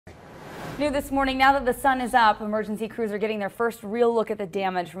New this morning, now that the sun is up, emergency crews are getting their first real look at the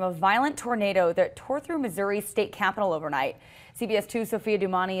damage from a violent tornado that tore through Missouri's state capital overnight. CBS 2's Sophia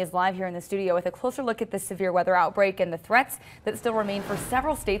Dumani is live here in the studio with a closer look at the severe weather outbreak and the threats that still remain for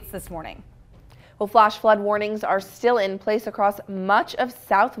several states this morning. Well, flash flood warnings are still in place across much of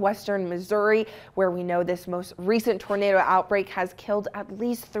southwestern Missouri, where we know this most recent tornado outbreak has killed at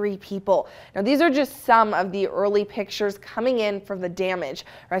least 3 people. Now, these are just some of the early pictures coming in from the damage.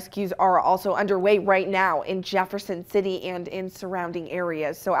 Rescues are also underway right now in Jefferson City and in surrounding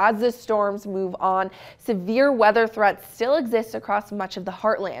areas. So as the storms move on, severe weather threats still exist across much of the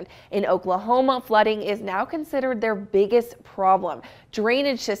heartland. In Oklahoma, flooding is now considered their biggest problem.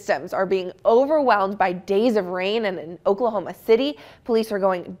 Drainage systems are being overwhelmed by days of rain, and in Oklahoma City, police are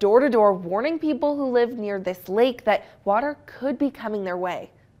going door to door warning people who live near this lake that water could be coming their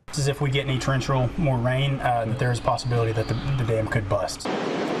way. As if we get any torrential more rain, there's a possibility that the dam could bust.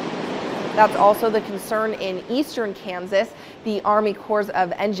 That's also the concern in eastern Kansas. The Army Corps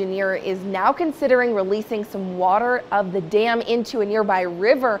of Engineers is now considering releasing some water of the dam into a nearby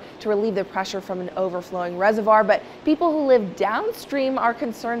river to relieve the pressure from an overflowing reservoir. But people who live downstream are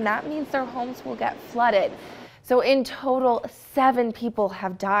concerned that means their homes will get flooded. So in total, 7 people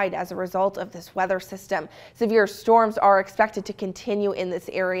have died as a result of this weather system. Severe storms are expected to continue in this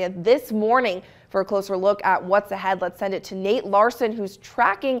area this morning. For a closer look at what's ahead, let's send it to Nate Larson, who's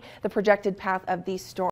tracking the projected path of these storms.